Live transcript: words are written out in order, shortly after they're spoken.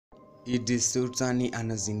IDRIS SULTANI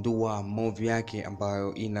anazindua movie yake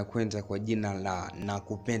ambayo inakwenda kwa jina la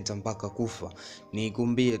Nakupenda Kufa.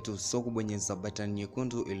 Nikumbie tu sio kubonyeza button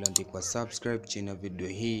nyekundu iliyoandikwa subscribe chini ya video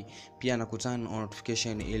hii, pia na kutana on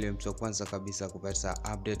notification ili mtu wa kwanza kabisa kupata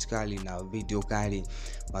update kali na video kali.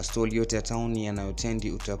 Mastori yote ya town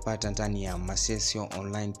yanayotendi utapata ndani ya Masesio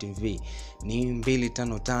Online TV. Ni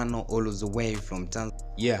 255 all the way from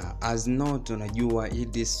Tanzania. Yeah, as not tunajua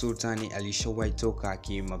IDRIS SULTANI alishawahi toka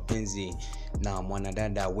kimapenzi na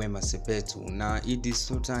mwanadada WEMA SEPETU, na IDRIS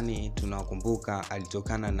SULTANI tunakumbuka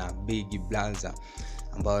alitokana na Big Brother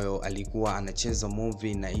ambayo alikuwa anacheza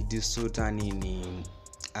movie, na IDRIS SULTANI ni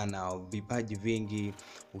ana vipaji vingi,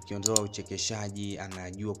 ukiondoa uchekeshaji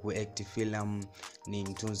anajua kuact filamu, ni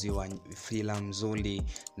mtunzi wa filamu nzuri,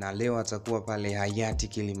 na leo atakuwa pale Hayati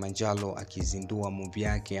Kilimanjaro akizindua movie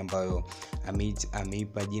yake ambayo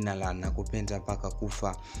ameipa jina la Nakupenda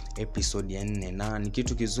Kufa episode ya 4, na ni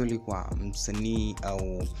kitu kizuri kwa msanii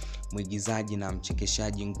au mwigizaji na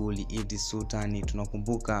mchekeshaji nguli IDRIS SULTANI.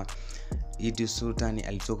 Tunakumbuka IDRIS SULTANI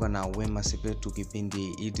alitoka na WEMA SEPETU kipindi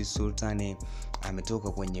IDRIS SULTANI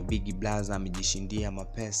ametoka kwenye Big Brother, amejishindia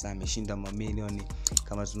mapesa, ameshinda mamilioni.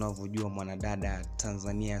 Kama tunavyojua mwanadada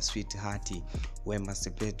Tanzania sweetheart WEMA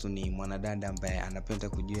SEPETU ni mwanadada ambaye anapenda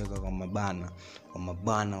kujiweka kwa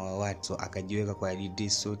mabana wa watu, akajiweka kwa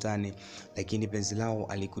IDRIS SULTANI, lakini penzi lao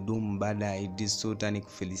alikudumu baada ya IDRIS SULTANI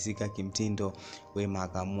kufilisika kimtindo. WEMA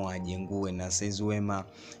akaamua ajengue, na saizi WEMA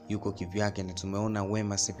yuko kivyake, na tumeona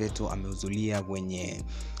WEMA SEPETU amehudhuria kwenye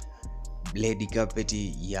red carpet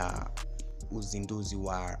ya uzinduzi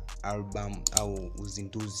wa album au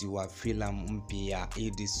uzinduzi wa filamu mpya ya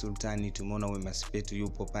IDRIS SULTANI. Tumeona WEMA SEPETU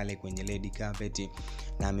yupo pale kwenye red carpet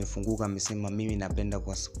na amefunguka, amesema mimi napenda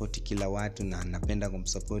kwa support kila watu na napenda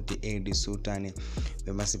kumsupport IDRIS SULTANI.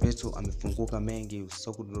 WEMA SEPETU amefunguka mengi.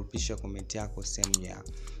 Usisahau kudropisha comment yako sehemu ya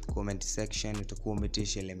comment section, utakuwa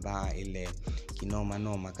umetisha ile mbaya ile kinoma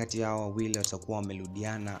noma. Kati ya hao wawili watakuwa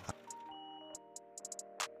wamerudiana